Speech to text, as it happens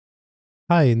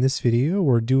Hi, in this video,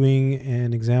 we're doing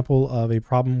an example of a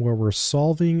problem where we're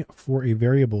solving for a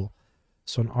variable.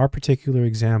 So in our particular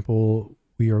example,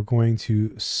 we are going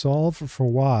to solve for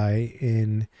y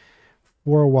in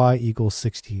 4y equals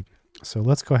 16. So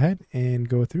let's go ahead and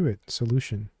go through it.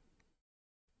 Solution.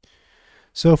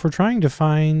 So if we're trying to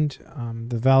find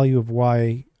the value of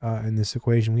y in this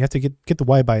equation, we have to get the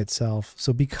y by itself.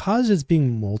 So because it's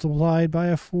being multiplied by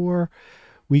a 4,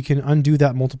 we can undo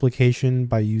that multiplication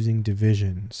by using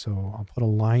division. So I'll put a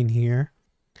line here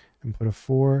and put a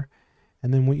 4.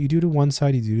 And then what you do to one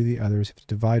side, you do to the other. So you have to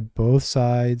divide both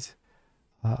sides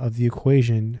of the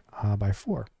equation by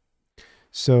 4.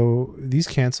 So these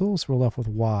cancel, so we're left with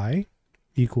y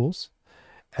equals,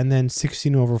 and then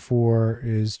 16 over 4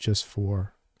 is just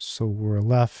 4. So we're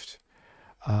left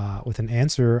with an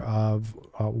answer of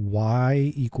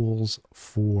y equals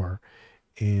 4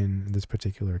 in this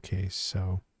particular case.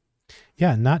 So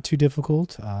yeah, not too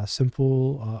difficult,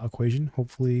 simple equation.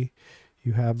 Hopefully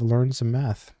you have learned some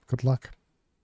math. Good luck.